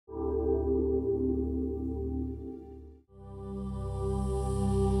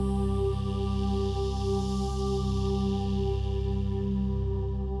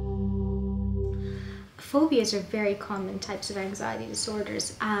Phobias are very common types of anxiety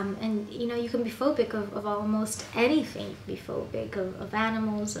disorders, and you can be phobic of almost anything. You can be phobic of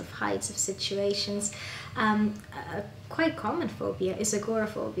animals, of heights, of situations. A quite common phobia is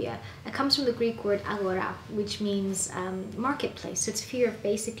agoraphobia. It comes from the Greek word agora, which means marketplace. So it's fear of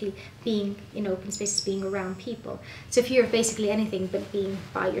basically being in open spaces, being around people. It's a fear of basically anything but being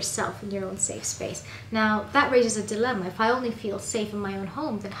by yourself in your own safe space. Now that raises a dilemma. If I only feel safe in my own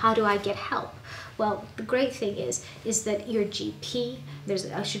home, then how do I get help? Well, the great thing is that your GP,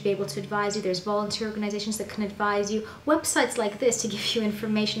 I should be able to advise you. There's volunteer organizations that can advise you. Websites like this to give you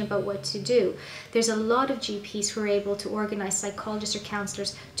information about what to do. There's a lot of GPs who are able to organize psychologists or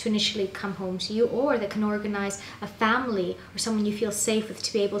counselors to initially come home to you, or that can organize a family or someone you feel safe with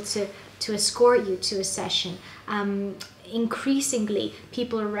to be able to escort you to a session. Increasingly,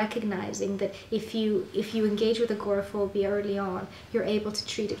 people are recognizing that if you engage with agoraphobia early on, you're able to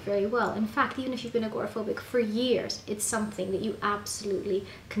treat it very well. In fact, even if you've been agoraphobic for years, it's something that you absolutely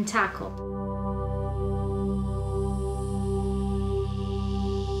can tackle.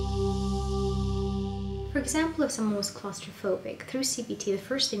 For example, if someone was claustrophobic, through CBT, the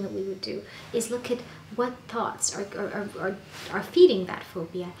first thing that we would do is look at what thoughts are feeding that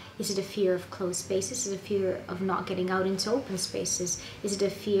phobia. Is it a fear of closed spaces? Is it a fear of not getting out into open spaces? Is it a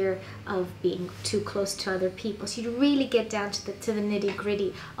fear of being too close to other people? So you really get down to the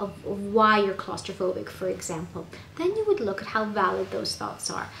nitty-gritty of why you're claustrophobic, for example. Then you would look at how valid those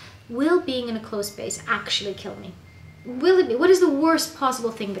thoughts are. Will being in a closed space actually kill me? Will it be? What is the worst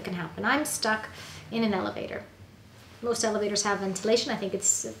possible thing that can happen? I'm stuck in an elevator. Most elevators have ventilation. I think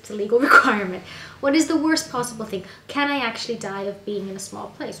it's a legal requirement. What is the worst possible thing? Can I actually die of being in a small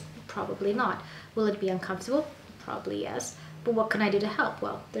place? Probably not. Will it be uncomfortable? Probably yes. But what can I do to help?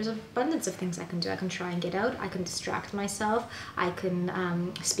 Well, there's an abundance of things I can do. I can try and get out. I can distract myself. I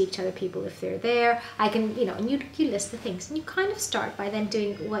can speak to other people if they're there. I can, and you list the things. And you kind of start by then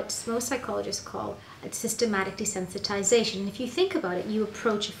doing what most psychologists call a systematic desensitization. And if you think about it, you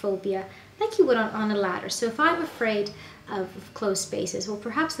approach a phobia like you would on a ladder. So if I'm afraid of closed spaces, well,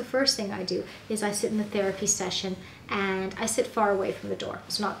 perhaps the first thing I do is I sit in the therapy session and I sit far away from the door,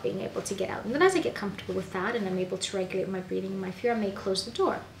 so not being able to get out. And then as I get comfortable with that and I'm able to regulate my breathing and my fear, I may close the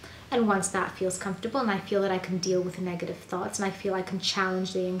door. And once that feels comfortable and I feel that I can deal with the negative thoughts and I feel I can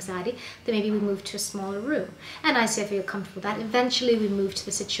challenge the anxiety, then maybe we move to a smaller room. And as I feel comfortable with that, eventually we move to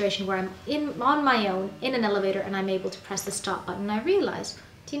the situation where I'm on my own in an elevator and I'm able to press the stop button and I realize,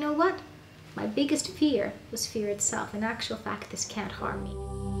 do you know what? My biggest fear was fear itself. In actual fact, this can't harm me.